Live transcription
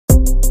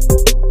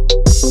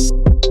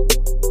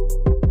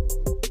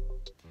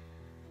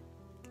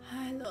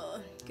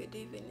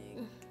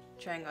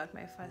out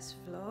my first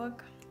vlog.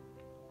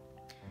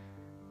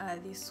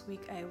 This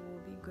week I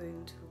will be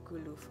going to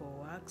Gulu for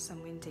work, so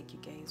I'm going to take you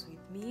guys with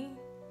me.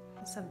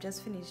 So I've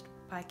just finished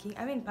packing.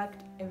 I haven't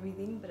packed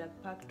everything, but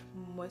I've packed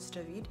most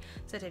of it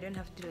so that I don't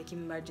have to do like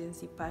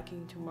emergency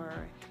packing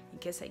tomorrow in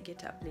case I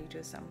get up late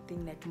or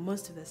something. Like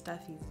most of the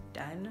stuff is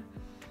done,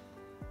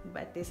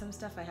 but there's some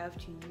stuff I have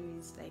to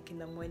use like in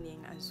the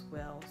morning as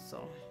well,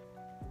 so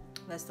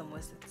that's the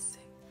most that's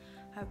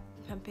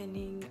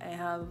happening. I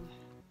have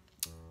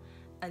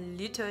a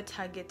little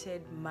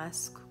targeted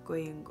mask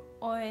going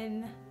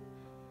on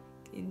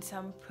in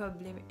some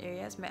problem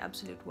areas. My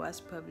absolute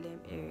worst problem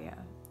area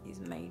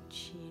is my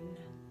chin.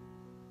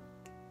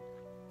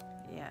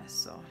 Yeah,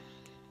 so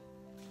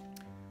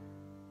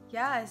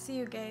yeah, see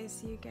you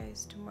guys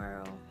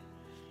tomorrow.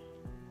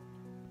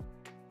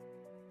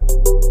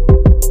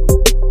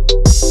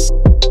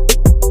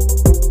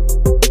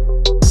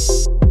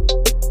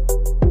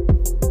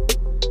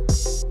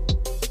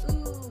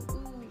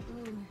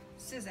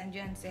 Susan, do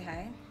you want to say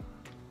hi?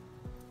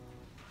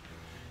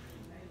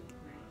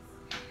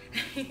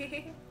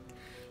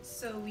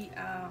 So we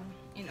are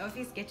in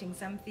office getting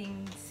some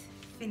things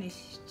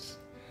finished.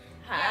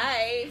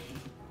 Hi.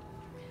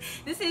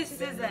 This is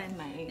Susan.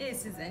 This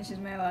is Susan. She's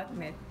my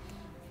workmate.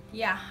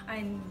 Yeah,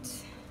 and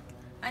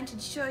to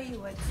show you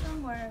what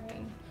I'm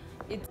wearing.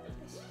 It's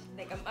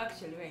like I'm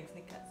actually wearing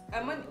sneakers.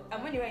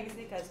 I'm only wearing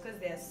sneakers because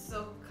they are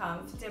so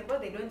comfortable.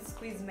 They don't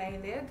squeeze my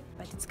leg.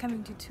 But it's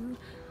coming to 2,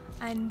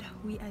 and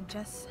we are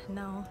just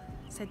now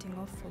setting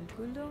off for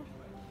Gulu.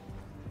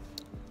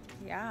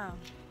 Yeah.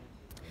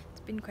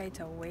 Been quite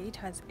a wait.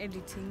 I was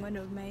editing one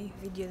of my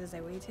videos as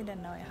I waited,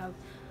 and now I have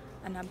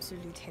an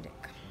absolute headache.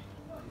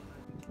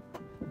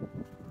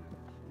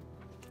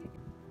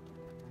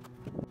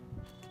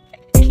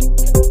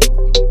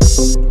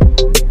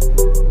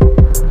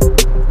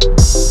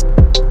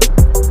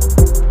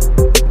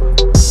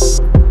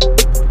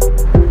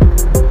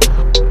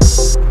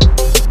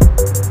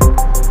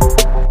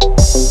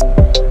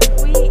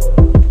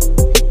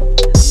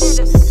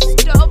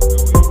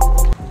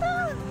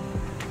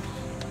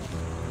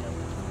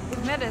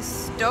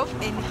 Stop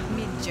in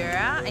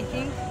Midjara. I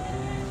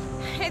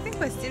think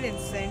we're still in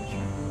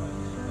Central.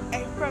 I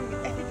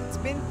think it's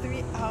been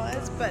 3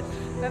 hours, but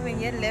we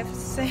haven't yet left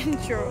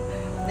Central,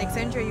 like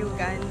Central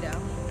Uganda,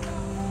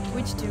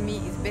 which to me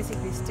is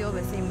basically still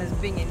the same as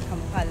being in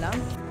Kampala.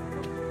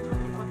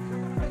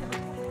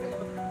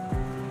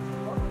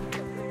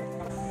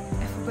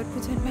 I forgot to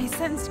put on my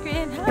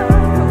sunscreen. I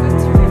forgot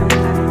to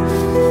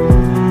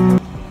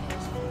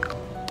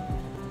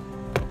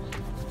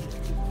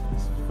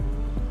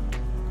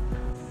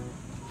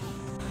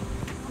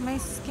my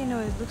skin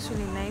always looks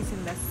really nice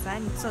in the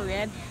sun. It's so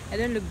weird. I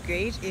don't look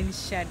great in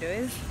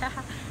shadows,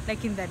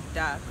 like in the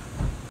dark.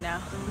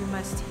 Now we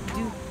must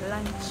do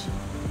lunch.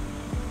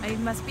 I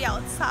must be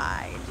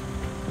outside.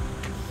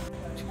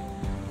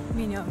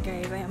 You know,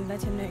 guys, I am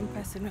that annoying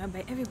person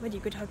whereby everybody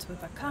got out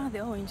of the car, they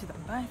all went to the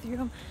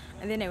bathroom,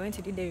 and then I went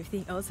to do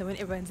everything else. And when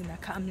everyone's in the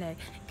car, I'm like,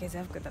 guys,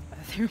 I've got the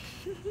bathroom.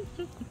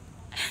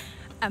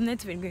 I'm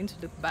not even going to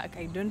look back.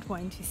 I don't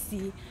want to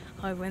see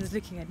how everyone's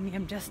looking at me.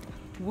 I'm just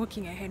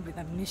walking ahead with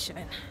a mission,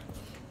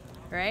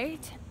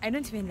 right? I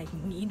don't even like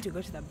need to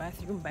go to the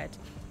bathroom, but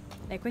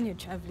like when you're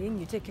traveling,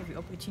 you take every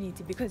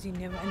opportunity because you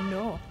never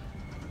know.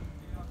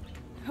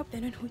 I hope they're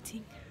not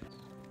hooting.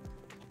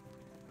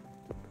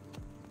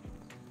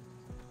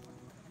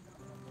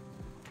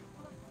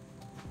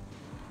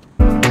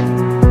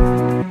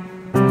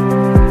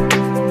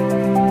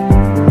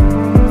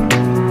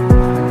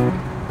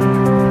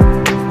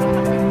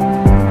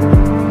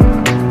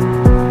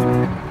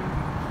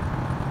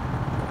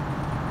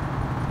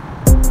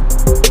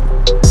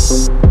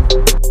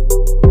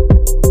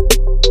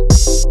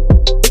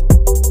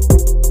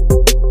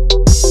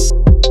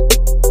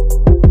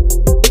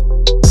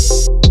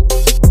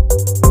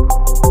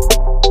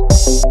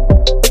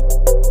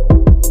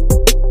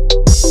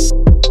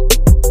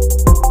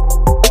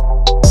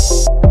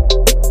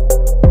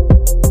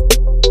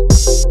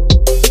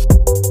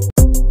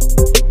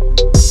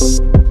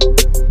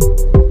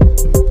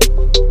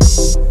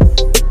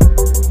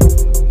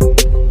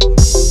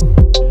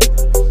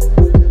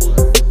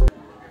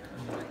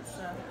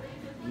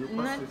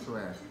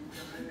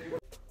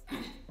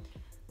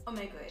 Oh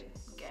my god,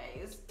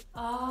 guys.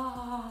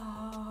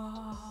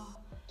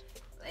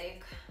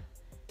 Like,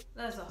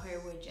 that was a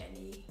horrible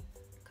journey.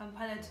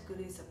 Kampala to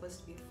Gulu is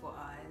supposed to be 4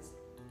 hours.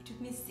 It took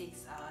me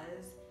 6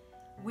 hours,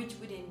 which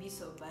wouldn't be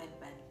so bad,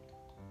 but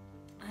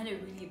I had a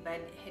really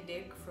bad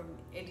headache from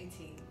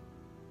editing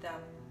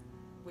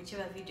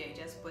whichever video I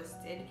just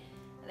posted.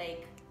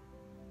 Like,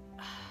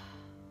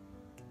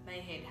 my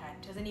head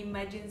hurt. It was an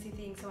emergency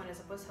thing. Someone was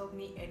supposed to help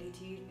me edit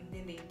it, and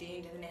then they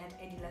didn't, and then I had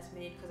to edit last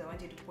minute because I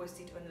wanted to post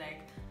it on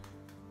like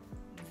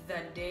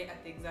the day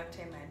at the exact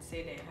time I had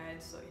said I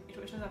had. So it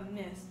was a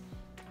mess.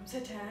 I'm so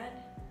tired.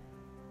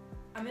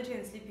 I'm not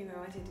even sleeping where I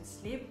wanted to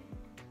sleep.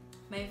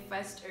 My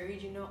first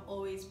original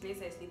always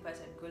place I sleep at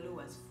Gulu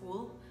was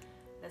full.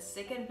 The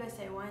second place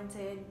I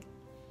wanted,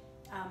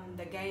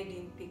 the guy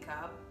didn't pick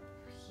up.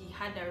 he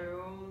had a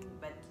room,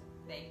 but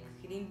like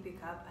he didn't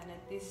pick up, and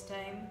at this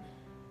time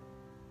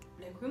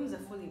like rooms are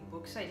fully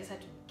booked, so I just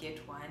had to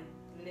get one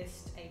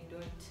lest I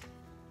don't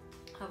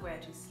have where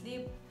to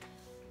sleep.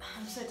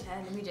 I'm so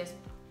tired. Let me just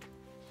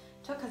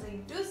talk as I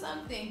do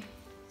something.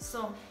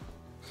 So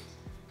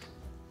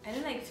I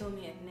don't like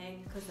filming at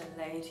night because the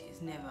light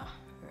is never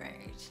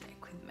right,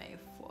 like with my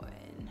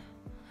phone.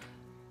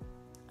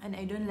 And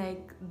I don't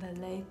like the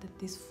light that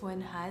this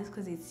phone has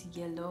because it's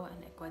yellow, and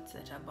like what's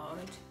that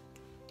about?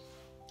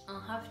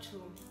 I'll have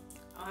to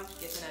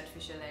get an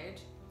artificial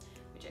light,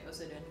 which I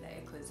also don't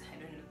like because I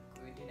don't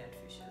look good in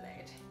artificial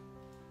light.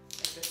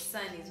 Like the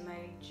sun is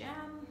my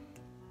jam.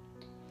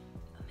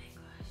 Oh my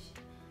gosh.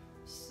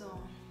 So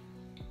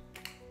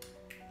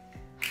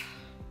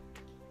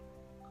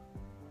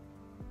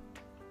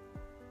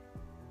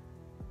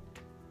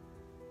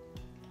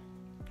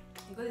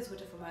I got this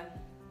water from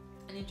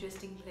an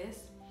interesting place.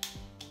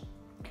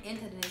 I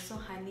entered and I saw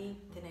honey,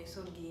 then I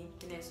saw ghee,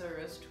 then I saw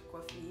roast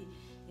coffee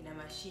in a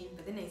machine,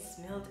 but then I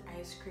smelled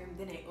ice cream,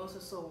 then I also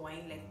saw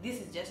wine. Like this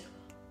is just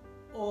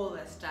all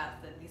the stuff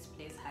that this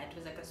place had. It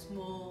was like a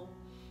small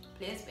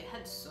place, but it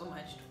had so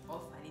much to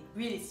offer, and it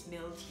really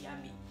smelled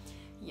yummy.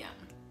 Yeah.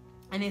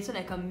 And I saw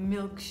like a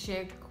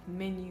milkshake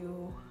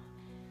menu,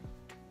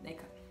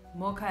 like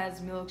mochas,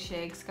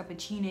 milkshakes,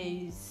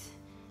 cappuccinos,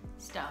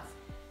 stuff.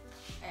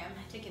 I am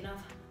taking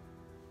off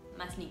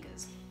my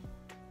sneakers.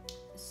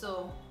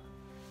 So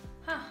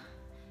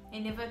I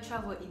never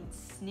travel in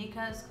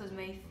sneakers because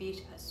my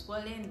feet are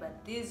swollen,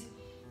 but these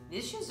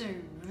shoes are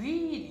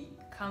really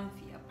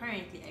comfy.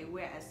 Apparently I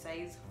wear a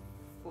size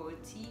 40.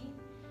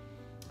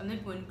 I'm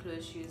not wearing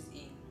closed shoes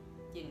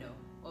in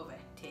over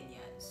 10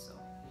 years, so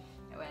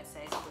I wear a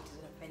size 40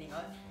 that I'm finding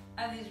out.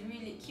 I have these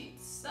really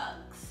cute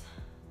socks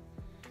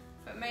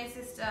for my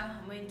sister.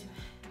 I'm going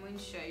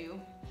to show you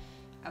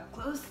up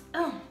close.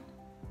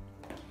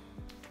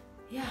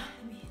 Yeah,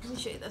 let me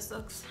show you the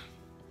socks.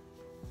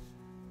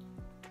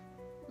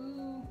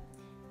 Ooh,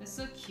 they're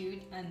so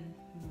cute and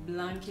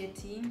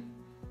blankety.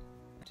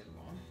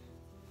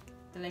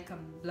 They're like a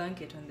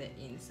blanket on the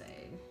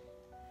inside,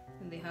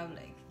 and they have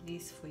like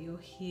this for your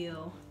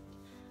heel.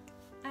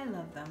 I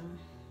love them.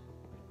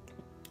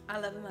 I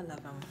love them. I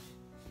love them.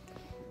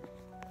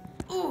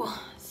 Ooh,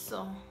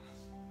 so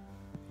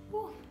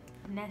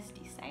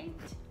nasty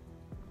sight.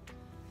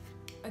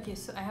 Okay,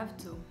 so I have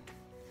to.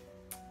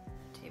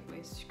 Table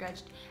is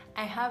scratched.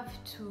 I have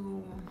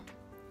to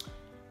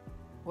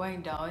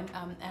wind down.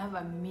 I have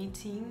a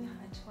meeting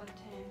at what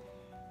time?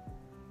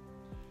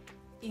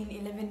 In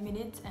 11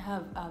 minutes. I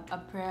have a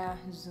prayer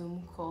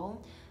Zoom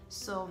call.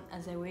 So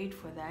as I wait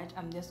for that,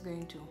 I'm just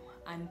going to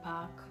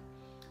unpack.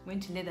 I'm going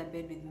to lay the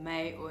bed with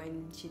my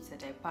own sheets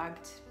that I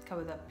packed,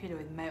 cover the pillow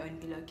with my own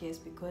pillowcase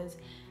because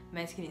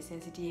my skin is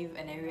sensitive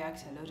and I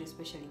react a lot,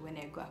 especially when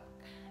I go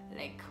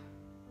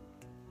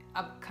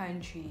up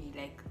country,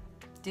 like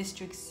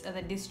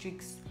other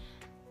districts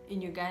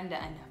in Uganda,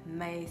 and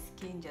my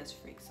skin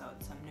just freaks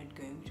out, so I'm not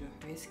going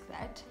to risk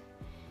that.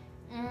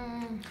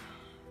 I'm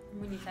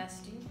really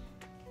thirsty.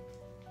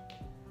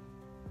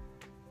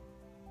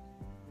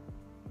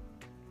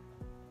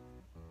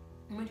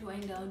 I'm going to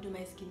wind down, do my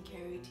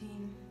skincare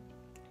routine,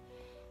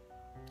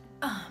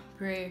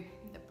 pray,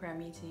 the prayer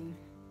meeting,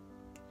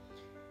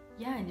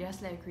 yeah, and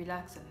just like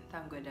relax and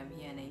thank God I'm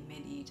here and I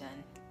made it,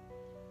 and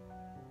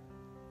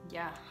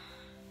yeah.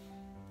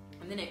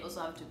 And then I also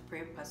have to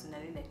pray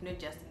personally, like not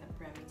just in the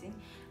prayer meeting.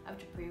 I have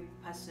to pray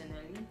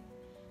personally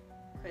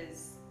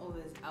because all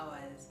those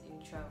hours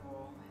in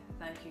travel,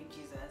 thank you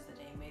Jesus that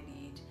I made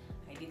it.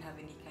 I didn't have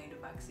any kind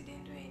of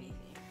accident or anything.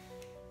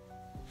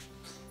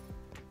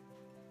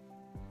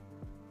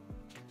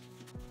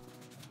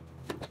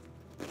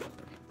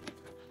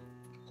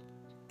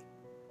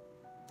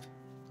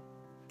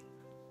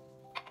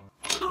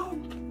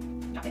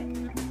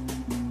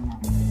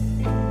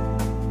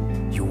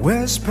 You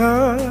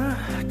whisper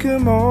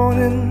good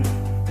morning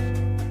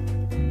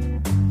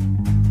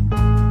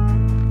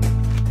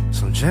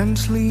so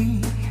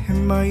gently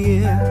in my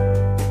ear.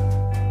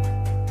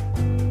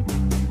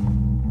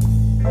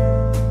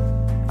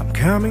 I'm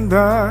coming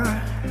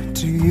back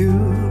to you,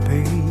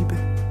 baby.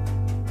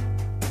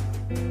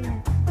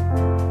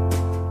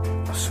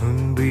 I'll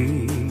soon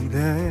be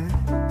there.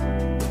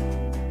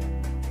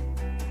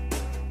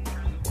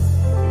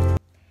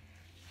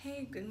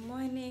 Hey, good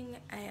morning.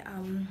 I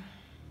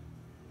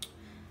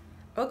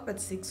woke up at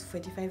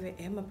 6:45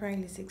 a.m.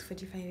 Apparently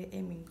 6:45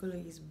 a.m. in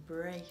Gulu is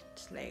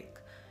bright. Like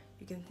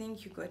you can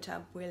think you got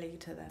up way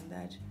later than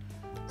that.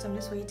 So I'm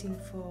just waiting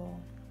for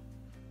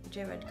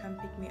Jerry to come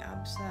pick me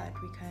up so that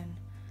we can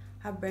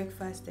have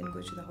breakfast and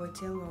go to the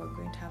hotel where we're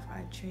going to have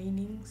our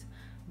trainings.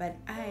 But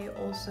I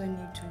also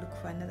need to look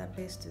for another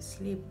place to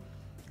sleep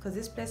because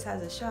this place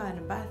has a shower and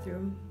a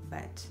bathroom,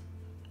 but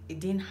it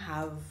didn't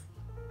have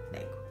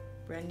like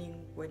running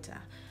water.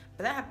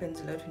 But that happens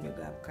a lot when you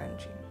go up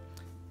country.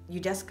 You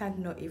just can't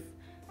know if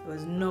there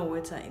was no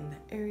water in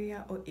the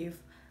area or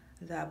if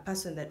the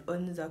person that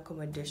owns the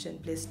accommodation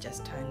place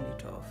just turned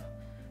it off.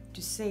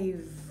 To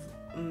save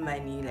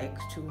money, like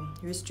to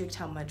restrict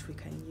how much we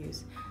can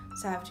use.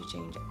 So I have to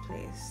change a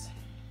place.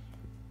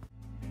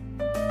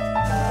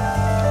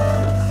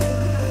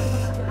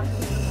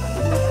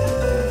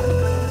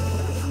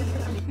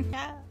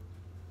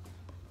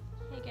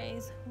 Hey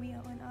guys, we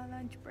are on our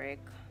lunch break.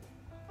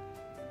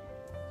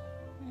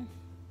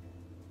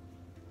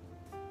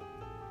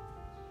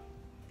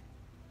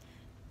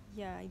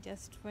 Yeah, I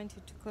just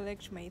wanted to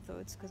collect my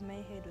thoughts because my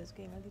head was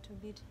going a little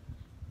bit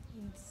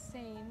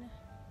insane.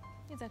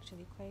 It's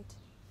actually quite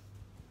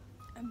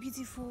a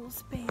beautiful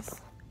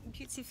space,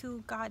 beautiful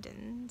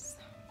gardens.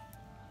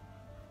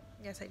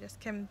 Yes, I just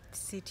came to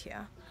sit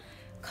here,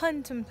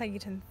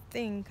 contemplate and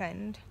think,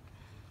 and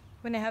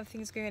when I have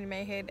things going on in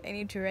my head, I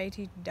need to write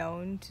it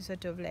down to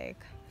sort of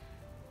like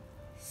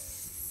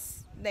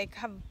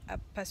have a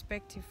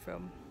perspective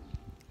from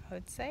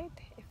outside,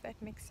 if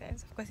that makes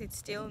sense. Of course, it's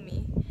still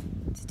me,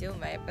 it's still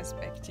my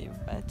perspective,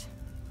 but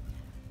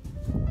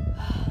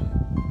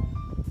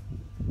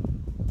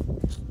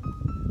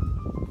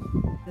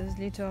those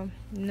little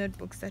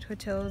notebooks that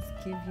hotels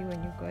give you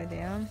when you go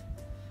there.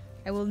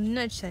 I will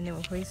not share the name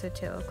of this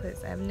hotel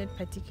because I have not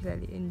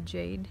particularly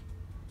enjoyed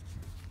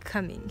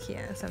coming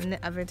here, so I'm not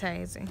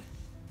advertising.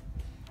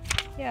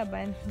 Yeah, but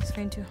I'm just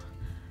going to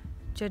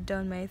jot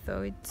down my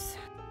thoughts.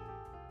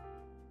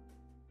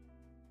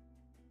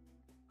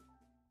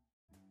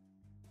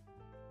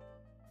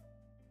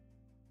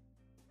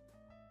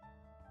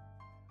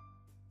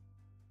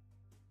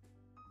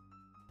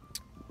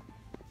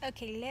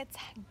 Okay, let's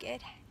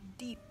get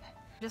deep.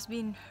 Just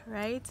been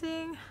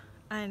writing,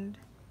 and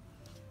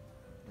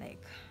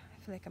like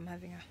I feel like I'm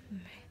having a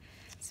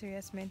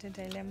serious mental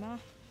dilemma,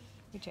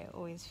 which I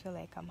always feel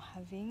like I'm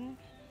having.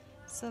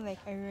 So like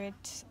I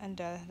wrote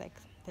under like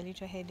the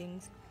little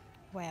headings,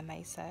 why am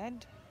I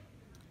sad?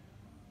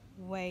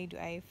 Why do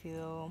I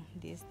feel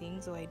these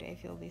things? Why do I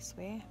feel this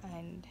way?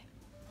 And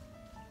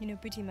you know,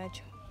 pretty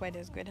much what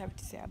does God have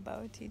to say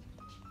about it?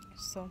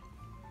 So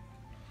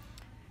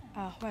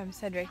why I'm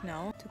sad right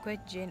now, to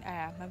quote Jane, I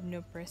have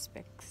no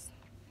prospects.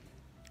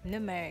 I'm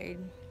not married,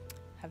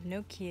 have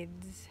no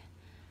kids.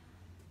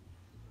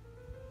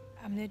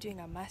 I'm not doing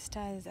a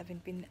master's. I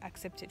haven't been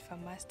accepted for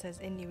master's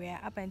anywhere.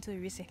 Up until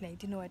recently, I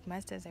didn't know what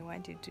master's I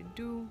wanted to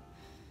do.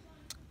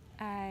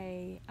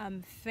 I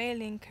am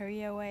failing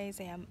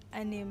career-wise. I am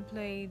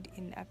unemployed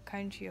in a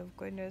country of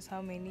God knows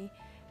how many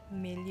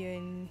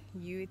million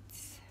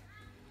youths.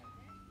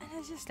 And I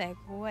was just like,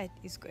 what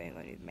is going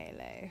on with my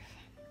life?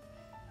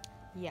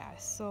 Yeah,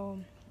 so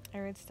I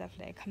wrote stuff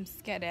like, I'm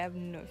scared I have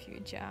no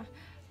future.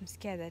 I'm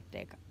scared that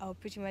like I'll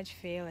pretty much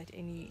fail at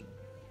any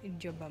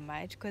job I'm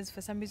at, because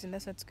for some reason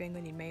that's what's going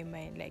on in my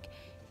mind. Like,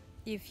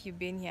 if you've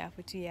been here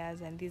for 2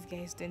 years and these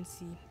guys don't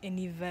see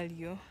any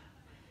value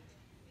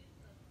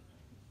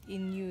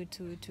in you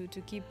to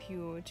keep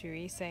you, to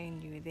resign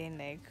you, then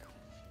like,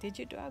 did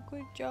you do a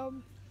good job?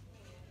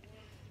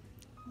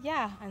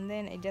 Yeah. And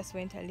then I just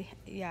went I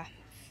feel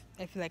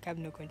like I have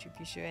no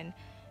contribution.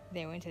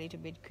 Then I went a little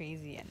bit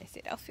crazy and I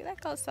said, I feel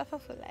like I'll suffer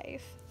for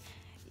life.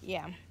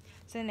 Yeah.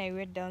 So then I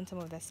wrote down some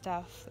of the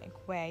stuff, like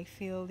why I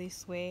feel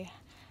this way,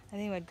 and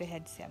then what God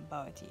had to say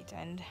about it.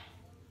 And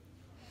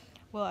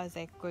well, as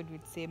like God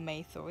would say,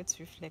 my thoughts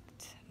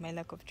reflect my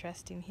lack of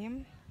trust in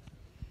Him.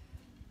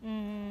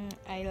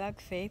 I lack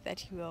faith that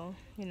He will,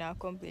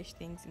 accomplish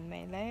things in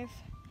my life.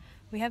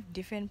 We have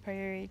different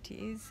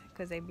priorities,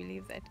 because I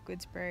believe that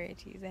God's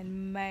priorities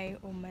and my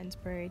woman's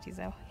priorities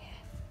are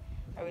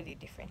really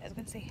different. I was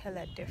going to say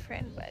hella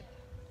different, but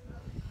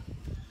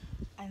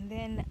and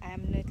then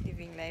I'm not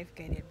living life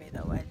guided by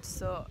the word,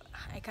 so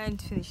I can't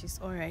finish this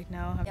all right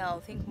now. Yeah, I'll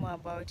think more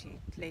about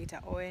it later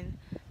on.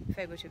 If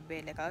I go to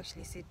bed, like I'll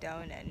actually sit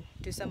down and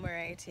do some more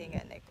writing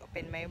and like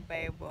open my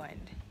Bible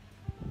and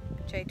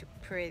try to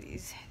pray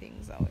these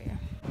things away.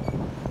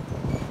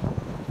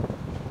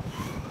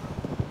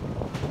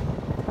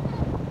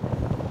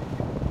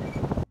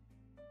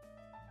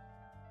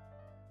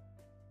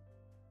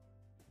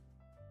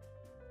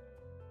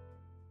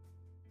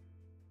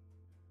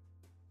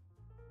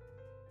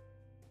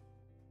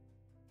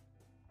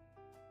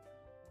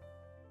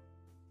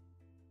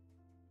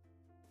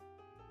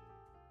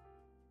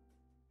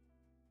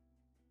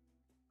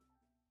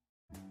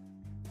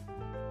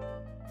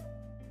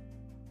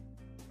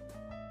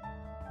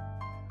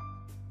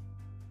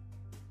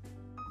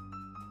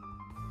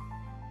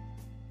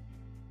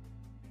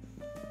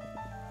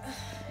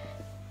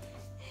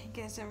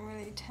 I guess I'm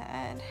really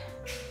tired,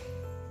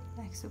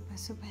 like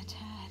super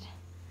tired.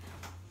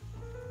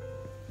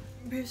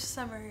 Brief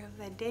summary of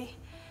the day.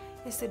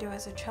 Yesterday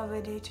was a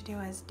travel day, today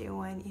was day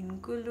 1 in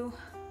Gulu.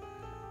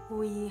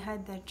 We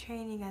had the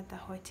training at the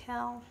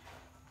hotel.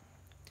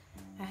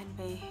 I had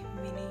my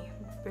mini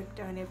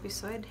breakdown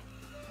episode.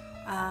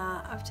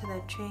 After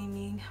the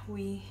training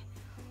we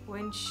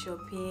went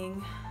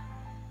shopping,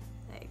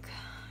 like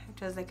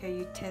it was like a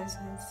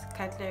utensils,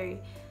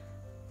 cutlery.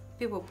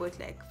 People bought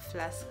like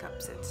flask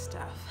cups and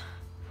stuff.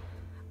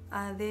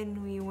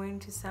 Then we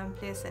went to some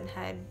place and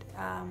had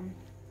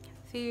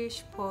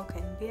fish, pork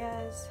and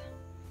beers,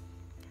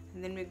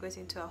 and then we got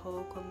into a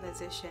whole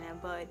conversation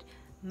about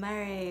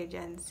marriage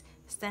and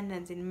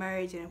standards in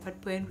marriage, and at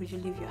what point would you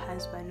leave your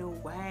husband or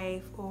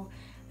wife, or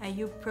are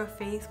you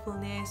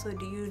pro-faithfulness, or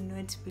do you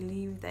not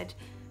believe that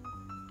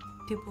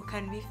people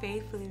can be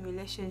faithful in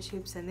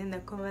relationships? And then the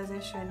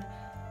conversation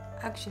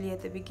actually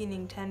at the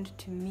beginning turned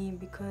to me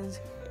because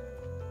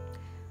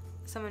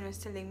someone was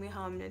telling me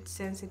how I'm not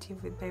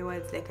sensitive with my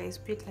words. Like, I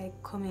speak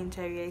like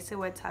commentary, I say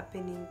what's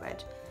happening,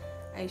 but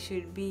I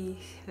should be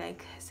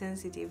like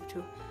sensitive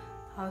to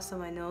how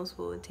someone else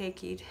will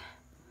take it.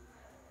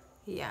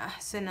 Yeah,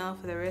 so now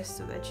for the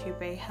rest of the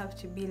trip I have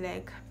to be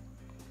like,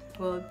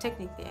 well,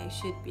 technically I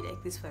should be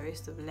like this for the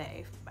rest of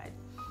life, but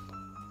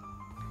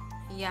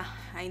yeah,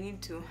 I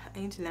need to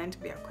learn to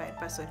be a quiet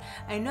person.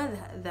 I know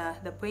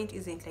that the point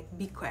isn't like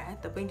be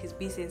quiet, the point is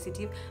be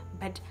sensitive,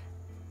 but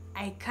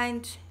I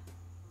can't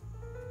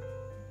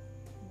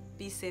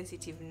be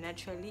sensitive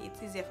naturally.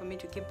 It's easier for me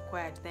to keep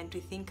quiet than to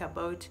think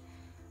about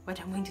what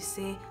I'm going to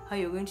say, how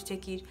you're going to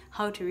take it,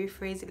 how to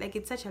rephrase it. Like,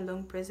 it's such a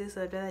long process,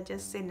 so I'd rather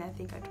just say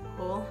nothing at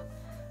all.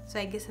 So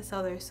I guess that's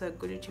how the rest of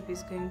the Gulu trip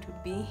is going to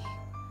be.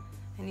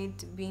 I need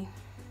to be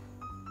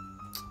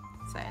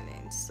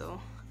silent.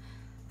 So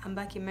I'm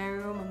back in my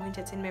room. I'm going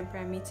to attend my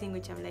prayer meeting,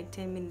 which I'm like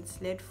 10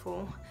 minutes late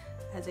for,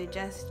 as I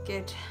just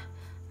get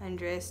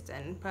undressed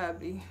and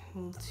probably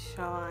will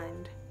shower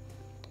and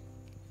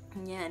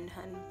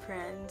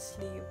pray and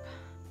sleep.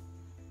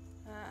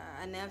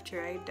 And I have to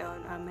write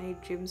down my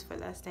dreams for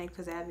last night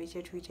because I haven't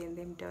yet written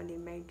them down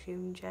in my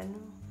dream journal.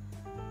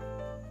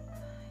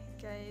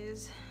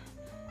 Guys,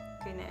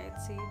 good night.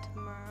 See you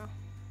tomorrow.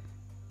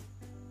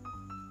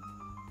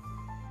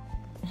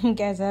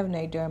 Guys, I have no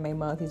idea why my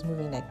mouth is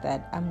moving like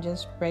that. I'm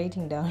just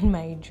writing down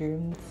my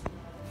dreams.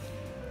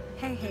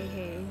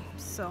 Hey.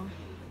 So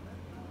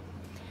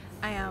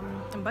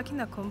I'm back in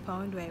the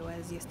compound where I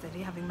was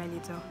yesterday having my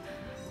little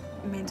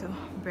mental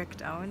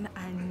breakdown,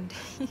 and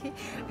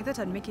I thought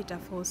I'd make it a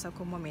full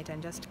circle moment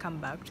and just come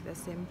back to the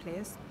same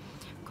place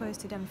because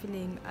today I'm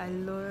feeling a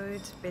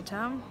lot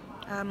better.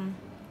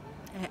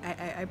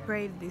 I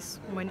prayed this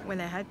morning. Well,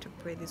 I had to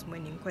pray this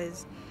morning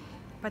because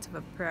part of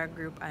a prayer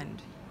group,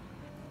 and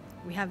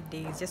we have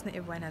days, just not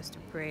everyone has to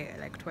pray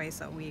like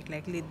twice a week,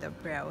 like lead the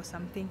prayer or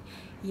something.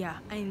 Yeah,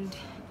 and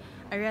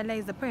I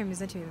realized the problem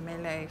is not even in my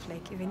life.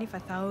 Like, even if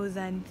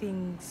 1,000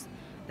 things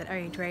that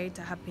aren't right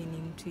are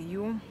happening to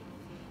you,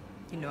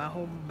 you know, a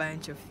whole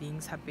bunch of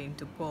things happened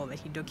to Paul that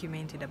he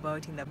documented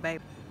about in the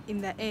Bible.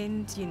 In the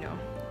end, you know,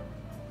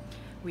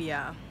 we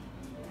are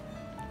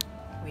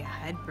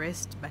hard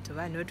pressed, but we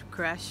are not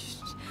crushed.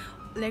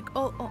 Like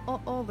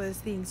all those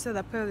things. So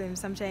the problem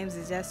sometimes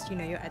is just, you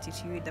know, your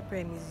attitude. The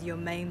problem is your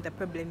mind. The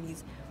problem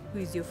is, who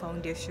is your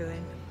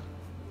foundation?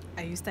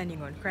 Are you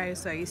standing on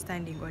Christ, or are you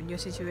standing on your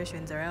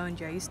situations around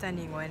you? Are you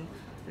standing on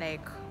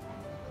like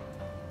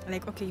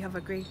okay, you have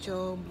a great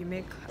job, you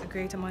make a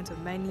great amount of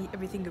money,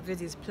 everything of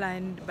it is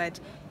planned, but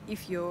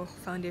if your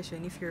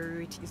foundation, if your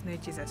root is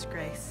not Jesus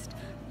Christ,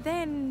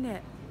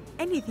 then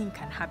anything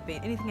can happen.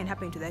 Anything can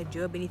happen to that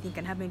job, anything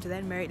can happen to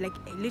that marriage, like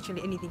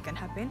literally anything can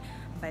happen.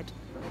 But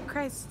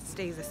Christ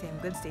stays the same,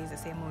 God stays the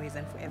same always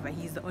and forever.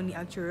 He's the only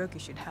actual rock you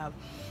should have.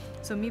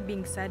 So me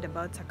being sad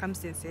about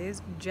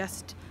circumstances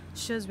just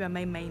shows where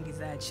my mind is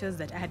at, shows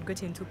that I had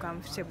gotten too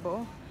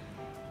comfortable.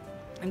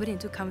 I'm getting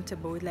too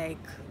comfortable with like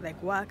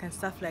work and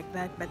stuff like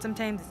that. But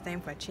sometimes it's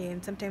time for a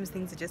change. Sometimes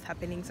things are just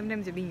happening.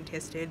 Sometimes you're being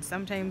tested.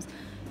 Sometimes,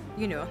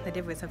 you know, the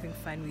devil is having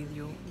fun with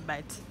you.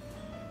 But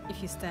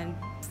if you stand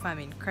firm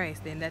in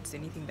Christ, then that's the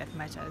only thing that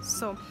matters.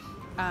 So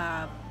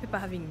people are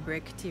having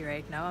break tea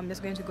right now. I'm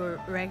just going to go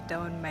write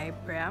down my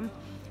prayer.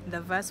 The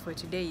verse for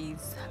today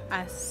is,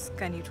 ask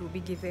and it will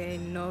be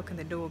given, knock and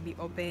the door will be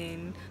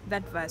open.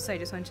 That verse. So I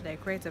just want to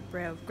like write a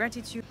prayer of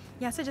gratitude.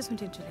 Yeah, so I just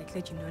wanted to like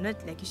let you know,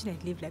 not like you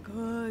shouldn't live like,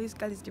 oh, this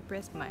girl is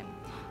depressed, man.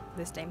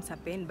 Those times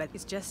happen, but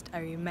it's just a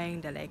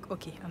reminder, like,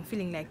 okay, I'm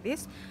feeling like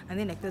this, and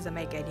then like those are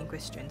my guiding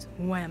questions.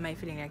 Why am I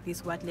feeling like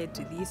this? What led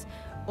to this?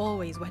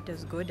 Always, what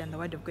does God and the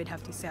Word of God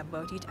have to say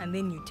about it? And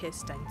then you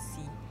test and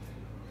see.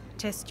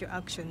 Test your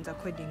actions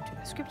according to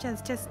the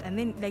scriptures. Test, and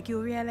then like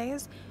you'll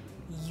realize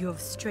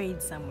you've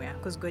strayed somewhere,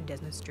 because God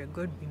does not stray.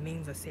 God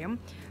remains the same.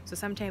 So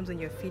sometimes when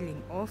you're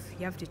feeling off,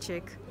 you have to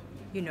check,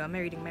 you know, am I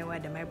reading my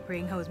word? Am I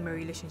praying? How is my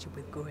relationship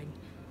with God?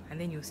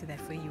 And then you'll see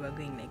that for you are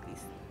going like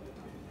this.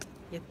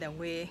 Yet the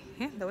way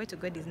to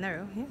God is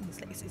narrow. Yeah,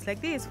 it's like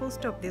this, full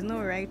stop. There's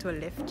no right or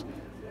left.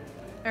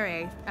 All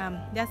right,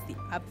 that's the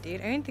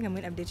update. I don't think I'm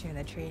going to update you in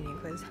the training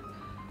because,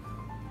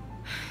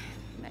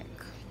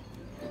 like,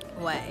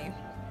 why?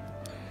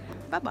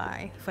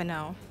 Bye-bye for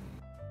now.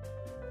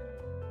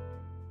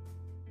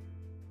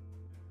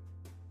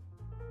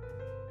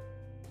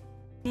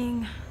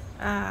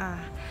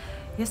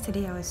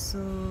 Yesterday I was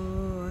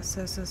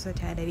so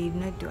tired. I did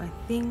not do a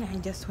thing. I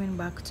just went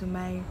back to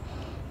my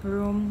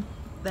room.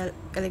 The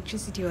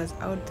electricity was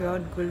out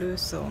throughout Gulu,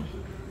 so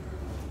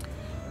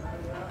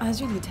I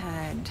was really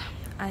tired.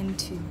 And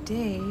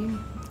today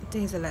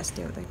is the last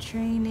day of the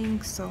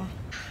training, so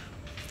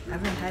I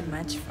haven't had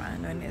much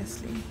fun,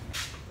 honestly.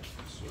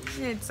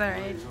 It's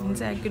alright.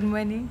 Good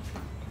morning.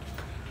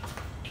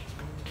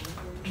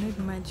 not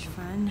much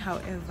fun.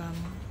 However,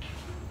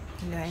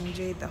 I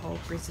enjoyed the whole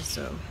process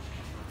of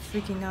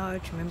freaking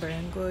out,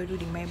 remembering God,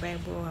 reading my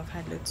Bible. I've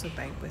had lots of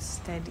Bible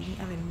study.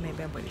 I haven't read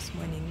my Bible this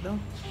morning though,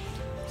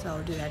 so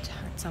I'll do that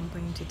at some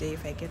point today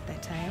if I get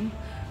that time,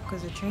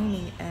 because the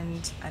training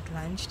ends at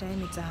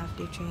lunchtime. It's a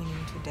half-day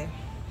training today.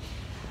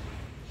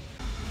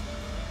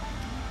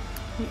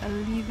 We are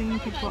leaving.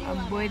 People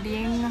are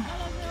boarding.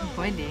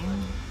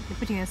 They're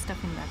putting their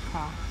stuff in that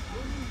car.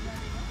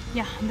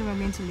 Yeah, then we're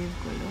going to leave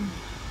Gulu.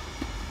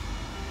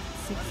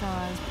 6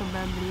 hours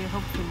probably,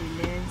 hopefully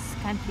less.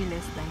 Can't be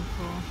less than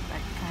 4,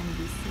 but can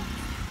be 6.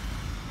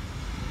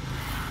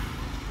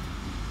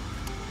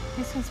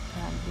 This was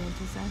probably a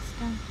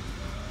disaster.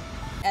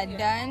 Are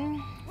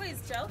done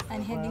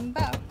and heading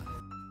back.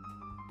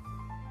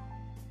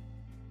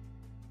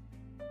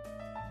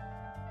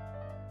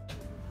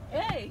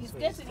 Hey, he's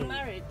getting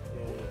married.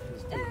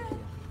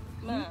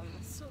 Mom.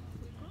 So,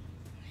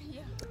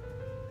 yeah.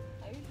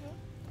 Are you sure?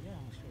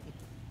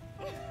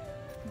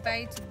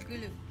 Bye to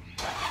Gulu.